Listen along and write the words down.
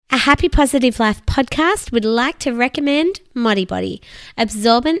Happy Positive Life podcast would like to recommend Modibodi,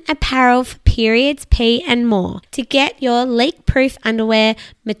 absorbent apparel for periods, pee and more. To get your leak-proof underwear,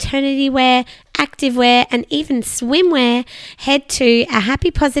 maternity wear, activewear and even swimwear, head to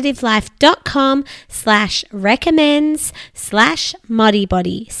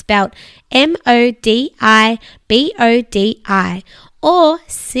ahappypositivelifecom/recommends/Modibodi, spelled MODIBODI, or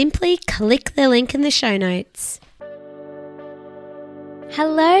simply click the link in the show notes.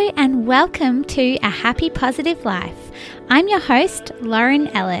 Hello and welcome to A Happy Positive Life. I'm your host, Lauren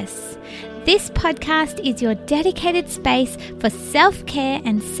Ellis. This podcast is your dedicated space for self-care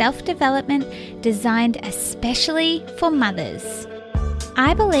and self-development designed especially for mothers.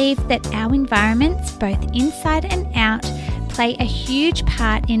 I believe that our environments, both inside and out, play a huge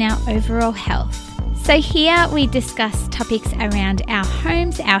part in our overall health. So here we discuss topics around our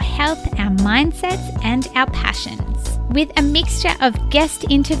homes, our health, our mindsets, and our passions. With a mixture of guest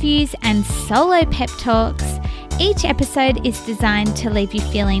interviews and solo pep talks, each episode is designed to leave you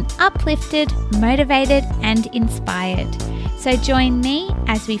feeling uplifted, motivated, and inspired. So join me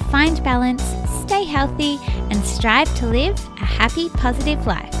as we find balance, stay healthy, and strive to live a happy, positive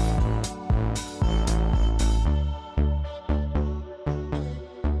life.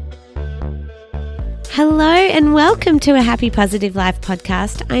 Hello and welcome to A Happy Positive Life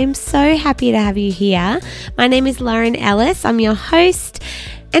podcast. I am so happy to have you here. My name is Lauren Ellis. I'm your host.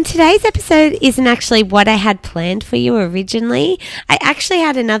 And today's episode isn't actually what I had planned for you originally. I actually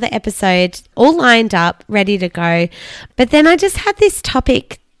had another episode all lined up, ready to go. But then I just had this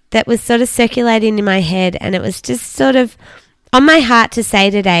topic that was sort of circulating in my head, and it was just sort of on my heart to say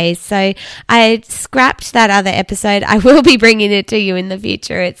today. So I scrapped that other episode. I will be bringing it to you in the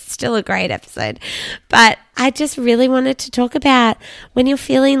future. It's still a great episode. But I just really wanted to talk about when you're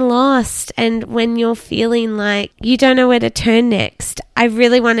feeling lost and when you're feeling like you don't know where to turn next. I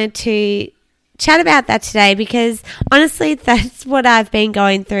really wanted to chat about that today because honestly, that's what I've been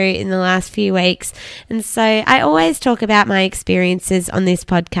going through in the last few weeks. And so I always talk about my experiences on this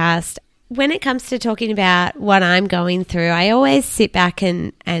podcast. When it comes to talking about what I'm going through, I always sit back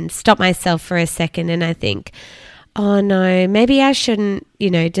and stop myself for a second and I think, oh no, maybe I shouldn't,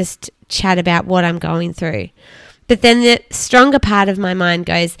 just chat about what I'm going through. But then the stronger part of my mind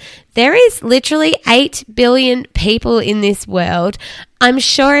goes, there is literally 8 billion people in this world. I'm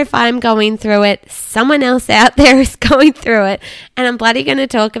sure if I'm going through it, someone else out there is going through it. And I'm bloody going to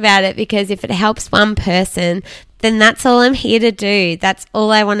talk about it because if it helps one person, then that's all I'm here to do. That's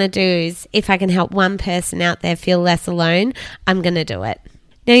all I want to do is if I can help one person out there feel less alone, I'm going to do it.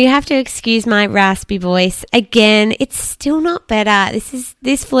 Now you have to excuse my raspy voice. Again, it's still not better.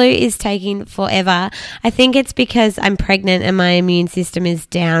 This flu is taking forever. I think it's because I'm pregnant and my immune system is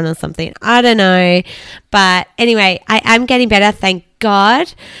down or something. I don't know. But anyway, I am getting better, thank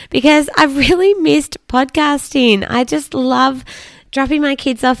God, because I really missed podcasting. I just love dropping my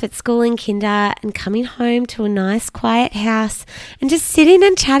kids off at school in kinder and coming home to a nice quiet house and just sitting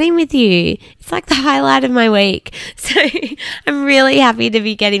and chatting with you. It's like the highlight of my week. So I'm really happy to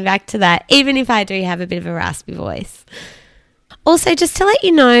be getting back to that, even if I do have a bit of a raspy voice. Also, just to let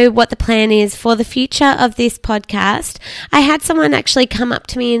you know what the plan is for the future of this podcast, I had someone actually come up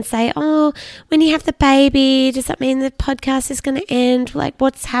to me and say, oh, when you have the baby, does that mean the podcast is going to end? Like,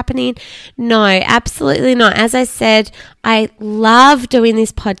 what's happening? No, absolutely not. As I said, I love doing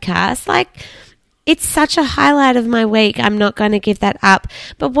this podcast. Like, it's such a highlight of my week. I'm not going to give that up.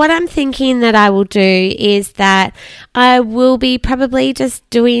 But what I'm thinking that I will do is that I will be probably just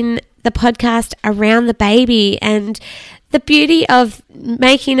doing the podcast around the baby. And the beauty of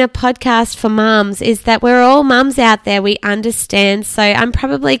making a podcast for mums is that we're all mums out there. We understand. So I'm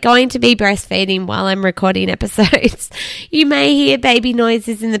probably going to be breastfeeding while I'm recording episodes. You may hear baby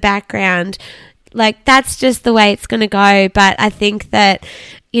noises in the background. Like, that's just the way it's going to go. But I think that,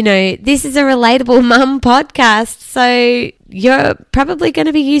 this is a relatable mum podcast. So you're probably going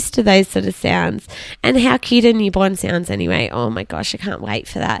to be used to those sort of sounds. And how cute a newborn sounds anyway. Oh my gosh, I can't wait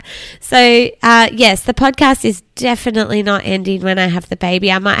for that. So yes, the podcast is definitely not ending when I have the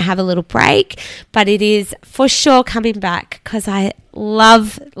baby. I might have a little break, but it is for sure coming back because I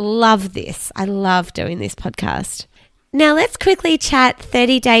love this. I love doing this podcast. Now let's quickly chat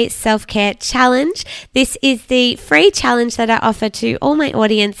 30-day self-care challenge. This is the free challenge that I offer to all my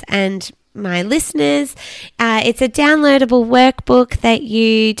audience and my listeners. It's a downloadable workbook that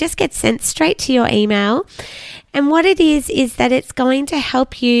you just get sent straight to your email. And what it is that it's going to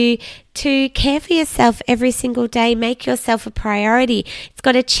help you to care for yourself every single day, make yourself a priority. It's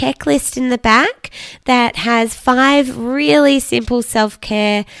got a checklist in the back that has 5 really simple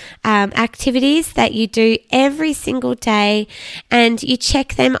self-care activities that you do every single day, and you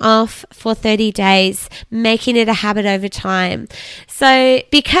check them off for 30 days, making it a habit over time. So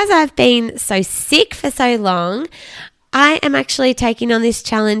because I've been so sick for so long, I am actually taking on this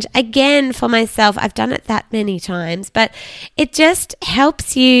challenge again for myself. I've done it that many times, but it just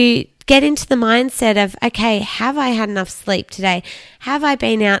helps you get into the mindset of, okay, have I had enough sleep today? Have I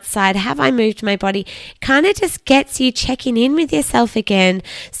been outside? Have I moved my body? Kind of just gets you checking in with yourself again.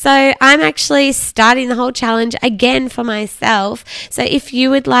 So I'm actually starting the whole challenge again for myself. So if you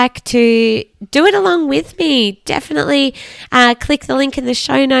would like to do it along with me, definitely click the link in the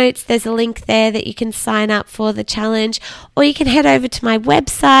show notes. There's a link there that you can sign up for the challenge, or you can head over to my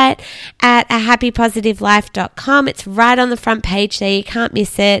website at ahappypositivelife.com. It's right on the front page there. You can't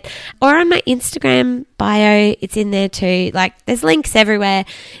miss it. Or on my Instagram bio, it's in there too. Like, there's links everywhere.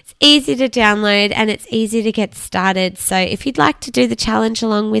 It's easy to download and it's easy to get started. So if you'd like to do the challenge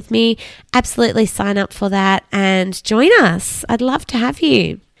along with me, absolutely sign up for that and join us. I'd love to have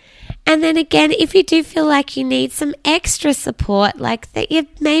you. And then again, if you do feel like you need some extra support, like that you're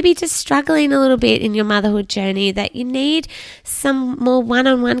maybe just struggling a little bit in your motherhood journey, that you need some more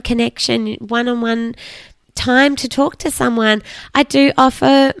one-on-one connection, one-on-one time to talk to someone, I do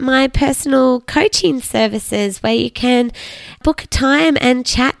offer my personal coaching services where you can book a time and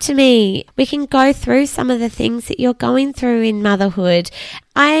chat to me. We can go through some of the things that you're going through in motherhood.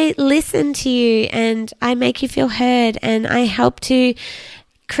 I listen to you and I make you feel heard, and I help to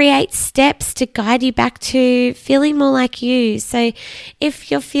create steps to guide you back to feeling more like you. So if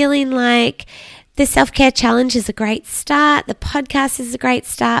you're feeling like the self-care challenge is a great start, the podcast is a great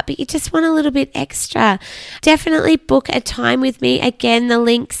start, but you just want a little bit extra, definitely book a time with me. Again, the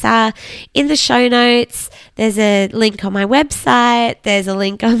links are in the show notes. There's a link on my website. There's a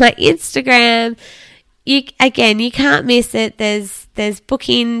link on my Instagram. You can't miss it. There's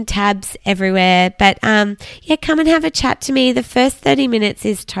booking tabs everywhere. But come and have a chat to me. The first 30 minutes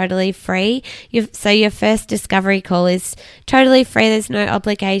is totally free. So your first discovery call is totally free. There's no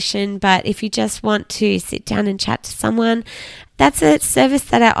obligation. But if you just want to sit down and chat to someone, that's a service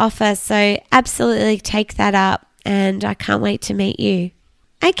that I offer. So absolutely take that up, and I can't wait to meet you.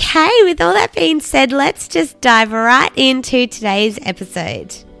 Okay, with all that being said, let's just dive right into today's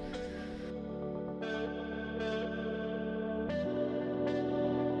episode.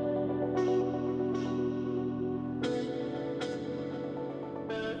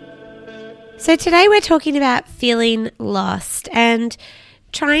 So today we're talking about feeling lost and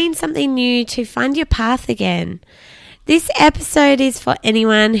trying something new to find your path again. This episode is for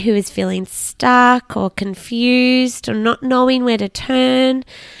anyone who is feeling stuck or confused or not knowing where to turn.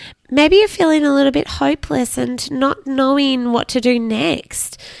 Maybe you're feeling a little bit hopeless and not knowing what to do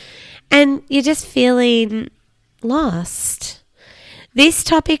next, and you're just feeling lost. This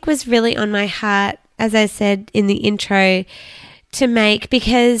topic was really on my heart, as I said in the intro, to make,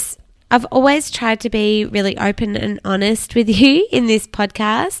 because I've always tried to be really open and honest with you in this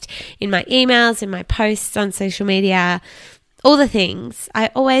podcast, in my emails, in my posts on social media, all the things. I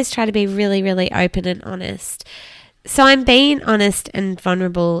always try to be really, really open and honest. So I'm being honest and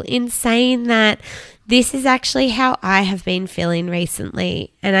vulnerable in saying that this is actually how I have been feeling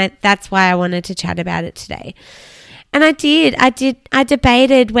recently, and that's why I wanted to chat about it today. And I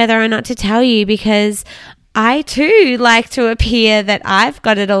debated whether or not to tell you, because I too like to appear that I've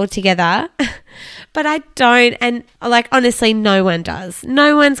got it all together, but I don't. And honestly, no one does.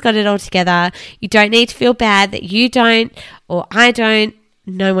 No one's got it all together. You don't need to feel bad that you don't or I don't.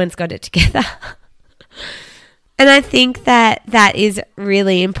 No one's got it together. And I think that is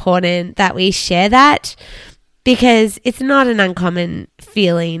really important that we share that, because it's not an uncommon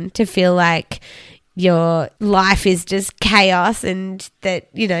feeling to feel like your life is just chaos and that,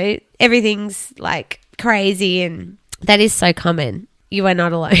 everything's crazy, and that is so common. You are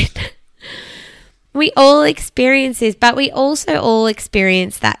not alone. We all experience this, but we also all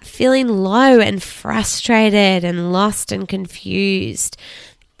experience that feeling low and frustrated and lost and confused.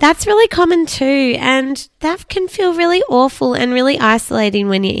 That's really common too, and that can feel really awful and really isolating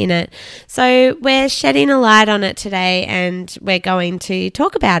when you're in it. So we're shedding a light on it today, and we're going to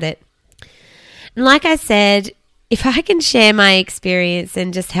talk about it. And like I said, if I can share my experience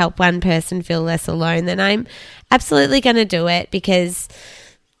and just help one person feel less alone, then I'm absolutely going to do it, because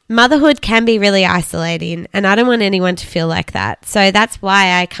motherhood can be really isolating, and I don't want anyone to feel like that. So that's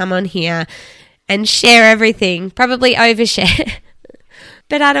why I come on here and share everything, probably overshare,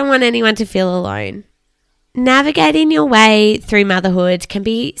 but I don't want anyone to feel alone. navigating your way through motherhood can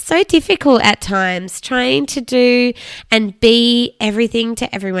be so difficult at times, trying to do and be everything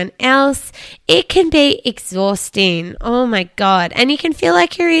to everyone else. It can be exhausting. Oh my God. And you can feel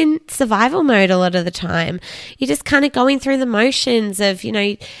like you're in survival mode a lot of the time. You're just kind of going through the motions of,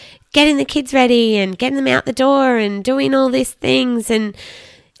 getting the kids ready and getting them out the door and doing all these things. And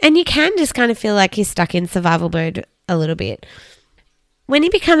you can just kind of feel like you're stuck in survival mode a little bit. When you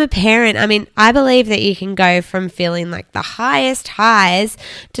become a parent, I believe that you can go from feeling like the highest highs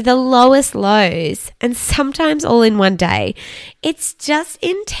to the lowest lows, and sometimes all in one day. It's just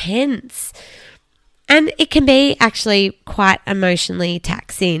intense. And it can be actually quite emotionally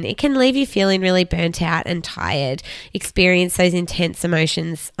taxing. It can leave you feeling really burnt out and tired, experience those intense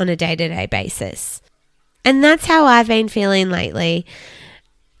emotions on a day-to-day basis. And that's how I've been feeling lately.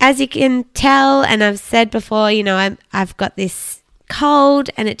 As you can tell, and I've said before, I've got this cold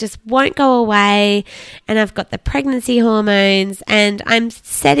and it just won't go away, and I've got the pregnancy hormones, and I'm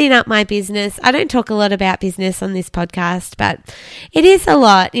setting up my business. I don't talk a lot about business on this podcast, but it is a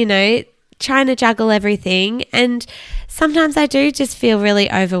lot, trying to juggle everything, and sometimes I do just feel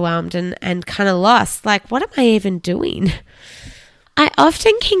really overwhelmed and kind of lost, like, what am I even doing? I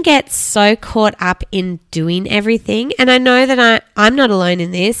often can get so caught up in doing everything, and I know that I'm not alone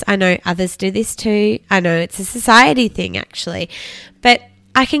in this. I know others do this too. I know it's a society thing actually, but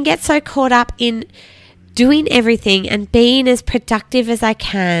I can get so caught up in doing everything and being as productive as I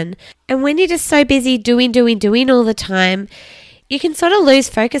can. And when you're just so busy doing all the time, you can sort of lose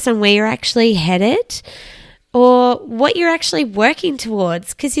focus on where you're actually headed or what you're actually working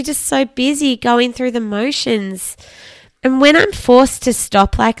towards, because you're just so busy going through the motions. And when I'm forced to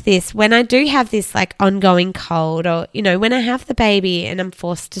stop like this, when I do have this like ongoing cold, or, when I have the baby and I'm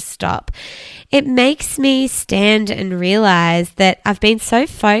forced to stop, it makes me stand and realize that I've been so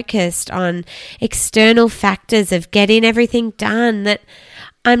focused on external factors of getting everything done that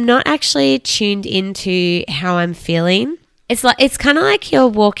I'm not actually tuned into how I'm feeling. It's kind of like you're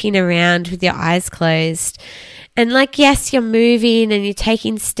walking around with your eyes closed. And yes, you're moving and you're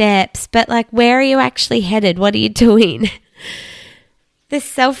taking steps, but where are you actually headed? What are you doing? The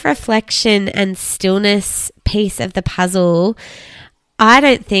self-reflection and stillness piece of the puzzle, I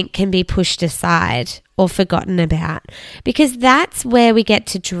don't think can be pushed aside or forgotten about, because that's where we get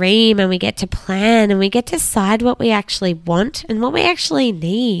to dream and we get to plan and we get to decide what we actually want and what we actually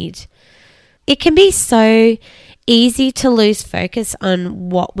need. It can be so easy to lose focus on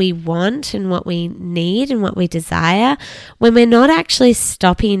what we want and what we need and what we desire when we're not actually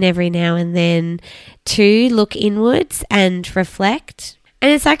stopping every now and then to look inwards and reflect.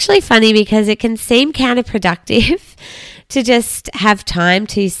 And it's actually funny because it can seem counterproductive to just have time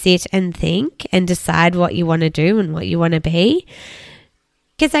to sit and think and decide what you want to do and what you want to be.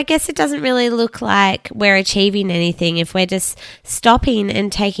 Because I guess it doesn't really look like we're achieving anything if we're just stopping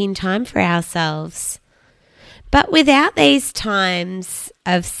and taking time for ourselves. But without these times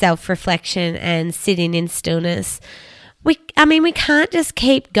of self-reflection and sitting in stillness, we can't just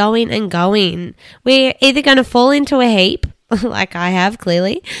keep going and going. We're either going to fall into a heap, like I have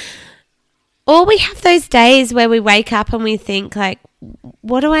clearly, or we have those days where we wake up and we think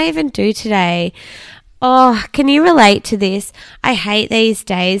what do I even do today? Oh, can you relate to this? I hate these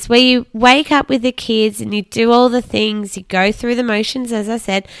days where you wake up with the kids and you do all the things, you go through the motions, as I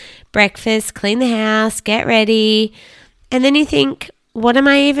said, breakfast, clean the house, get ready, and then you think, what am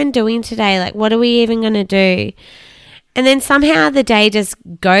I even doing today? What are we even going to do? And then somehow the day just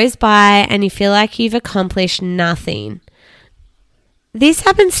goes by and you feel like you've accomplished nothing. This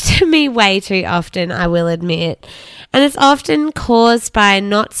happens to me way too often, I will admit. And it's often caused by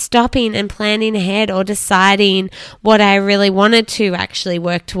not stopping and planning ahead or deciding what I really wanted to actually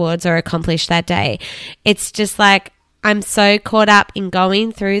work towards or accomplish that day. It's just I'm so caught up in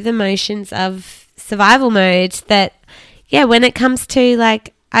going through the motions of survival mode that, when it comes to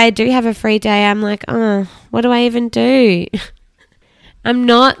I do have a free day, I'm what do I even do? I'm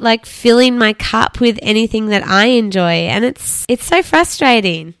not filling my cup with anything that I enjoy, and it's so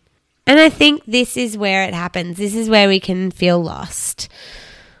frustrating. And I think this is where it happens. This is where we can feel lost.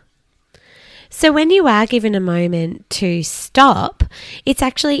 So when you are given a moment to stop, it's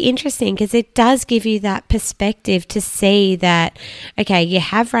actually interesting because it does give you that perspective to see that, okay, you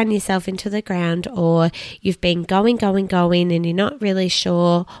have run yourself into the ground, or you've been going, and you're not really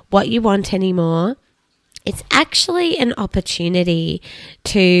sure what you want anymore. It's actually an opportunity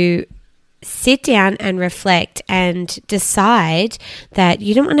to sit down and reflect and decide that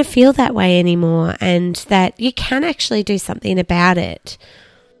you don't want to feel that way anymore and that you can actually do something about it.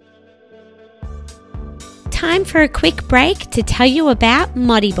 Time for a quick break to tell you about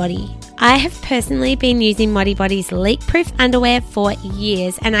Modibody. I have personally been using Modibody's leak-proof underwear for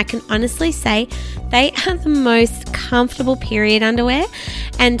years, and I can honestly say they are the most comfortable period underwear,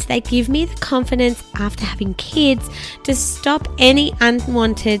 and they give me the confidence after having kids to stop any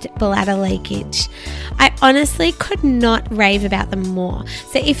unwanted bladder leakage. I honestly could not rave about them more.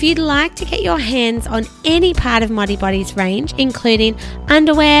 So if you'd like to get your hands on any part of Modibody's range, including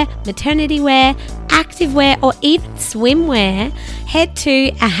underwear, maternity wear, activewear, or even swimwear, head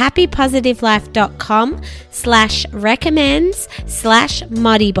to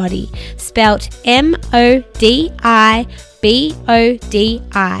ahappypositivelifecom/recommends/Modibody, spelt MODIBODI,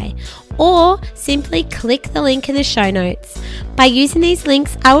 or simply click the link in the show notes. By using these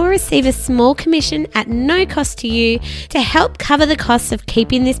links, I will receive a small commission at no cost to you to help cover the costs of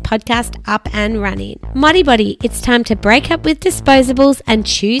keeping this podcast up and running. Modibody, it's time to break up with disposables and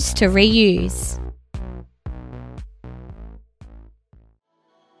choose to reuse.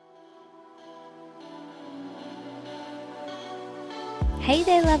 Hey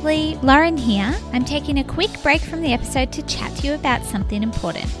there, lovely. Lauren here. I'm taking a quick break from the episode to chat to you about something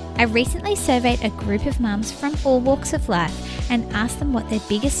important. I recently surveyed a group of mums from all walks of life and asked them what their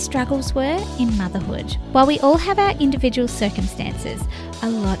biggest struggles were in motherhood. While we all have our individual circumstances, a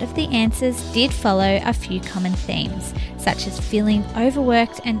lot of the answers did follow a few common themes, such as feeling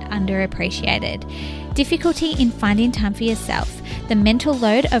overworked and underappreciated, difficulty in finding time for yourself, the mental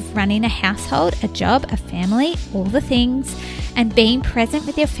load of running a household, a job, a family, all the things, and being present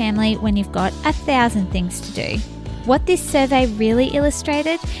with your family when you've got 1,000 things to do. What this survey really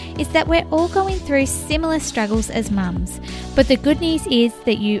illustrated is that we're all going through similar struggles as mums, but the good news is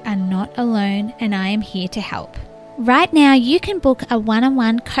that you are not alone, and I am here to help. Right now, you can book a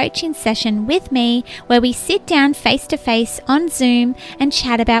one-on-one coaching session with me where we sit down face-to-face on Zoom and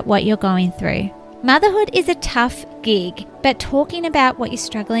chat about what you're going through. Motherhood is a tough gig, but talking about what you're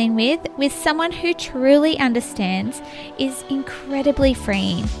struggling with someone who truly understands is incredibly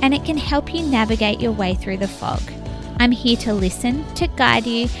freeing, and it can help you navigate your way through the fog. I'm here to listen, to guide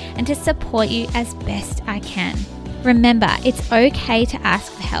you, and to support you as best I can. Remember, it's okay to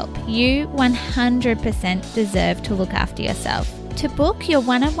ask for help. You 100% deserve to look after yourself. To book your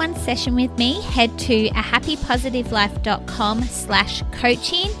one-on-one session with me, head to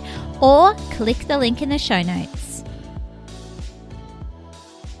ahappypositivelife.com/coaching or click the link in the show notes.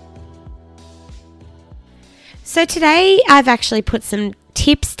 So today I've actually put some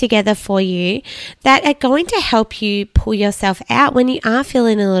tips together for you that are going to help you pull yourself out when you are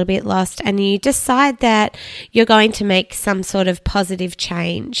feeling a little bit lost and you decide that you're going to make some sort of positive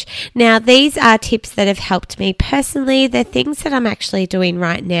change. Now, these are tips that have helped me personally. They're things that I'm actually doing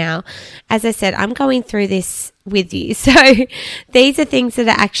right now. As I said, I'm going through this with you. So these are things that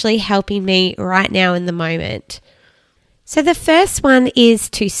are actually helping me right now in the moment. So the first one is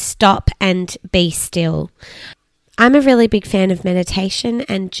to stop and be still. I'm a really big fan of meditation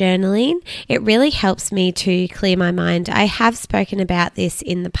and journaling. It really helps me to clear my mind. I have spoken about this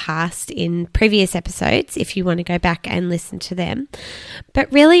in the past in previous episodes if you want to go back and listen to them.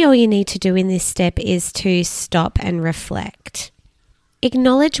 But really all you need to do in this step is to stop and reflect.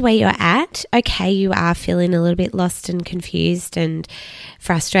 Acknowledge where you're at. Okay, you are feeling a little bit lost and confused and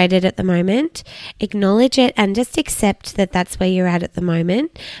frustrated at the moment. Acknowledge it and just accept that that's where you're at the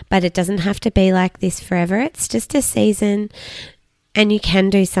moment, but it doesn't have to be like this forever. It's just a season and you can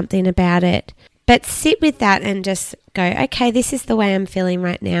do something about it. But sit with that and just go, okay, this is the way I'm feeling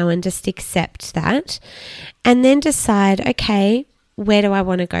right now, and just accept that. And then decide, okay, where do I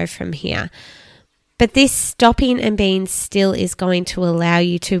want to go from here? But this stopping and being still is going to allow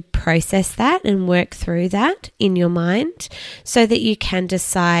you to process that and work through that in your mind so that you can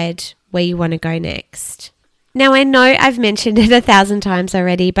decide where you want to go next. Now, I know I've mentioned it 1,000 times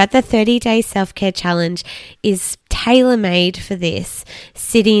already, but the 30-day self-care challenge is tailor-made for this,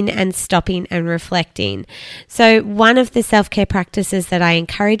 sitting and stopping and reflecting. So one of the self-care practices that I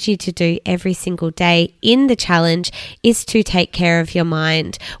encourage you to do every single day in the challenge is to take care of your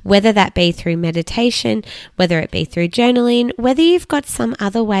mind, whether that be through meditation, whether it be through journaling, whether you've got some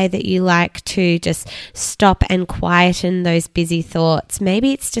other way that you like to just stop and quieten those busy thoughts.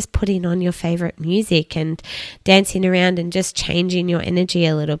 Maybe it's just putting on your favorite music and dancing around and just changing your energy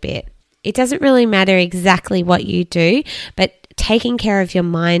a little bit. It doesn't really matter exactly what you do, but taking care of your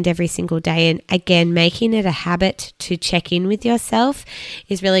mind every single day and again, making it a habit to check in with yourself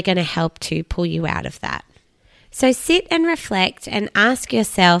is really going to help to pull you out of that. So sit and reflect and ask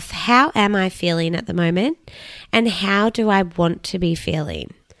yourself, how am I feeling at the moment? And how do I want to be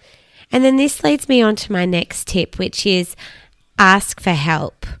feeling? And then this leads me on to my next tip, which is ask for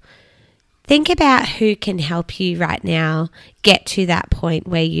help. Think about who can help you right now get to that point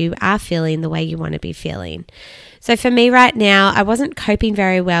where you are feeling the way you want to be feeling. So for me right now, I wasn't coping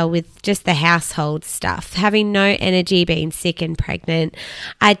very well with just the household stuff, having no energy, being sick and pregnant.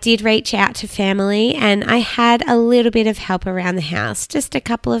 I did reach out to family and I had a little bit of help around the house, just a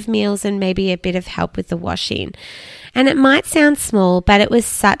couple of meals and maybe a bit of help with the washing. And it might sound small, but it was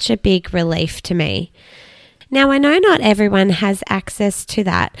such a big relief to me. Now, I know not everyone has access to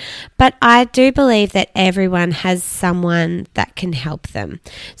that, but I do believe that everyone has someone that can help them.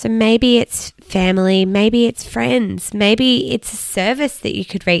 So maybe it's family, maybe it's friends, maybe it's a service that you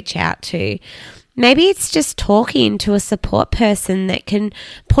could reach out to. Maybe it's just talking to a support person that can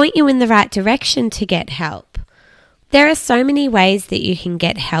point you in the right direction to get help. There are so many ways that you can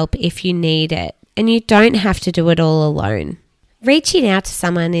get help if you need it, and you don't have to do it all alone. Reaching out to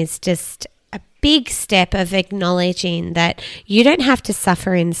someone is just big step of acknowledging that you don't have to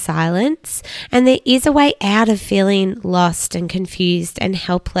suffer in silence and there is a way out of feeling lost and confused and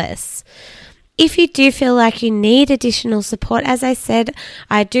helpless. If you do feel like you need additional support, as I said,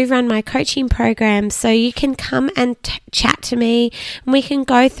 I do run my coaching program, so you can come and chat to me and we can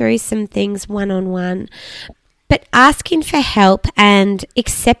go through some things one-on-one. But asking for help and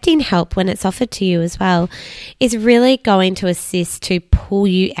accepting help when it's offered to you as well is really going to assist to pull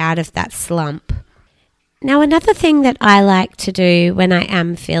you out of that slump. Now, another thing that I like to do when I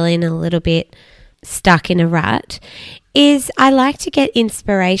am feeling a little bit stuck in a rut is I like to get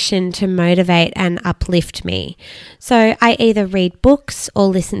inspiration to motivate and uplift me. So I either read books or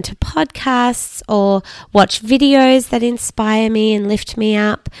listen to podcasts or watch videos that inspire me and lift me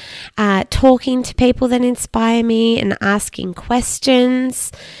up, talking to people that inspire me and asking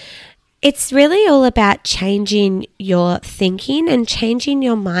questions. It's really all about changing your thinking and changing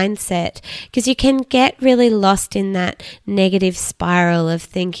your mindset, because you can get really lost in that negative spiral of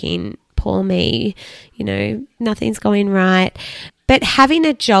thinking, poor me, nothing's going right. But having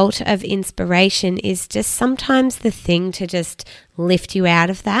a jolt of inspiration is just sometimes the thing to just lift you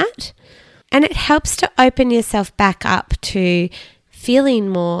out of that. And it helps to open yourself back up to feeling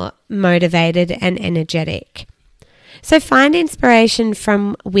more motivated and energetic. So find inspiration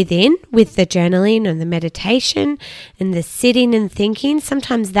from within with the journaling and the meditation and the sitting and thinking.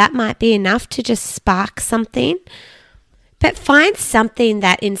 Sometimes that might be enough to just spark something. But find something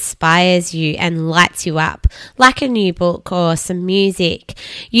that inspires you and lights you up, like a new book or some music.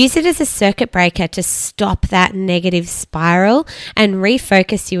 Use it as a circuit breaker to stop that negative spiral and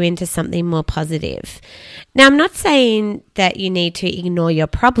refocus you into something more positive. Now, I'm not saying that you need to ignore your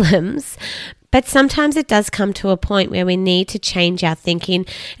problems, but sometimes it does come to a point where we need to change our thinking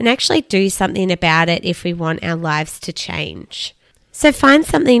and actually do something about it if we want our lives to change. So find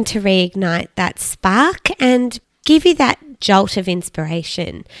something to reignite that spark and give you that jolt of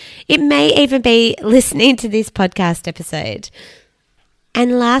inspiration. It may even be listening to this podcast episode.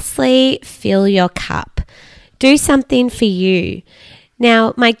 And lastly, fill your cup. Do something for you.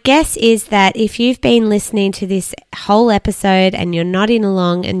 Now, my guess is that if you've been listening to this whole episode and you're nodding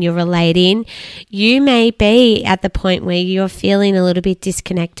along and you're relating, you may be at the point where you're feeling a little bit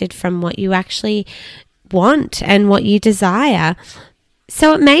disconnected from what you actually want and what you desire.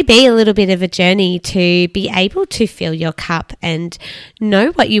 So it may be a little bit of a journey to be able to fill your cup and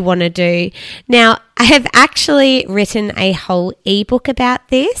know what you want to do. Now, I have actually written a whole ebook about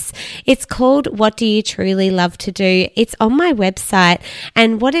this. It's called What Do You Truly Love to Do? It's on my website.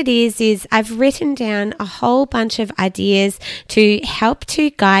 And what it is I've written down a whole bunch of ideas to help to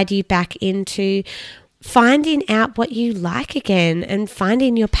guide you back into finding out what you like again and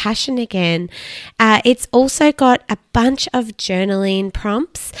finding your passion again. It's also got a bunch of journaling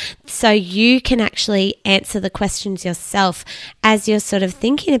prompts so you can actually answer the questions yourself as you're sort of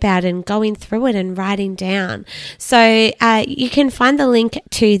thinking about it and going through it and writing down. So you can find the link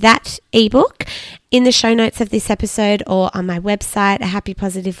to that ebook in the show notes of this episode or on my website,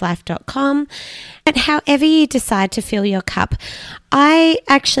 happypositivelife.com. And however you decide to fill your cup, I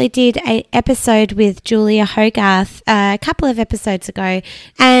actually did an episode with Julia Hogarth a couple of episodes ago,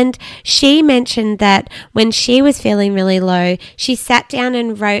 and she mentioned that when she was feeling really low, she sat down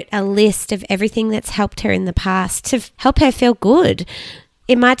and wrote a list of everything that's helped her in the past to help her feel good.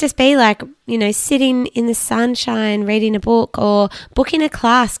 It might just be like, sitting in the sunshine, reading a book, or booking a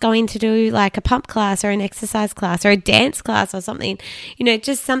class, going to do like a pump class or an exercise class or a dance class or something,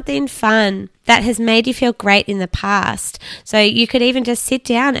 just something fun that has made you feel great in the past. So you could even just sit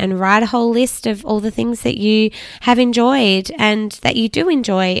down and write a whole list of all the things that you have enjoyed and that you do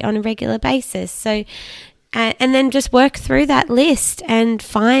enjoy on a regular basis. So and then just work through that list and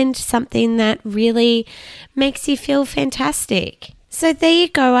find something that really makes you feel fantastic. So there you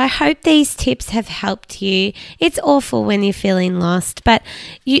go. I hope these tips have helped you. It's awful when you're feeling lost, but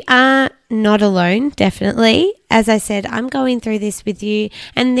you are not alone, definitely. As I said, I'm going through this with you,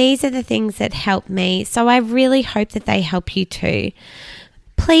 and these are the things that help me. So I really hope that they help you too.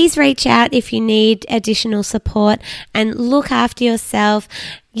 Please reach out if you need additional support and look after yourself.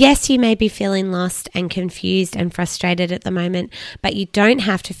 Yes, you may be feeling lost and confused and frustrated at the moment, but you don't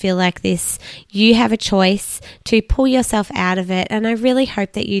have to feel like this. You have a choice to pull yourself out of it, and I really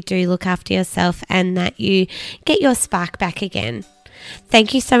hope that you do look after yourself and that you get your spark back again.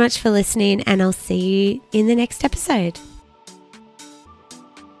 Thank you so much for listening, and I'll see you in the next episode.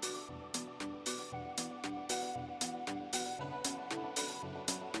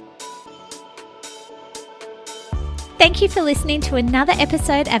 Thank you for listening to another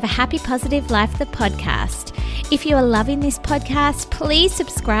episode of A Happy Positive Life, the podcast. If you are loving this podcast, please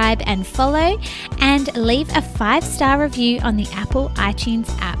subscribe and follow, and leave a 5-star review on the Apple iTunes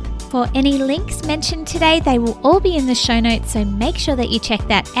app. For any links mentioned today, they will all be in the show notes, so make sure that you check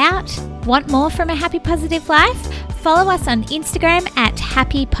that out. Want more from A Happy Positive Life? Follow us on Instagram at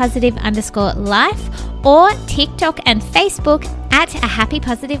happypositive_life or TikTok and Facebook at A Happy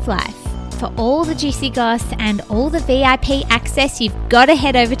Positive Life. For all the juicy goss and all the VIP access, you've got to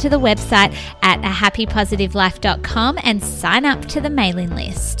head over to the website at ahappypositivelife.com and sign up to the mailing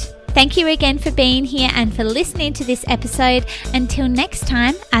list. Thank you again for being here and for listening to this episode. Until next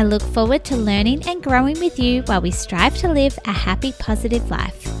time, I look forward to learning and growing with you while we strive to live a happy, positive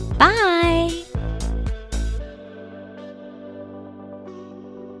life. Bye.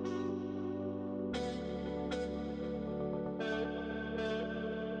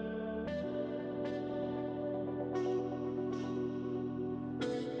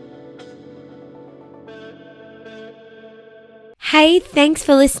 Hey, thanks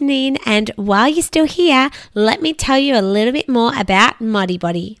for listening, and while you're still here, let me tell you a little bit more about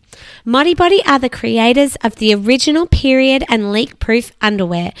Modibodi. Modibodi are the creators of the original period and leak-proof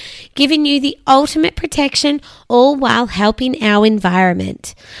underwear, giving you the ultimate protection, all while helping our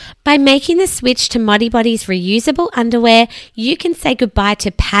environment. By making the switch to Modibodi's reusable underwear, you can say goodbye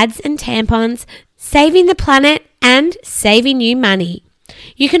to pads and tampons, saving the planet and saving you money.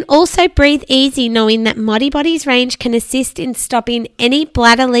 You can also breathe easy knowing that Modibodi's range can assist in stopping any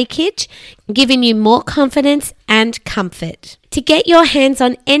bladder leakage, giving you more confidence and comfort. To get your hands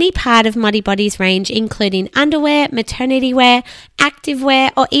on any part of Modibodi's range, including underwear, maternity wear,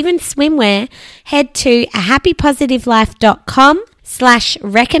 activewear, or even swimwear, head to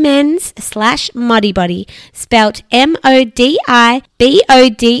ahappypositivelife.com/recommends/Modibodi, spelt MODIBODI,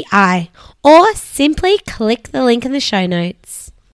 or simply click the link in the show notes.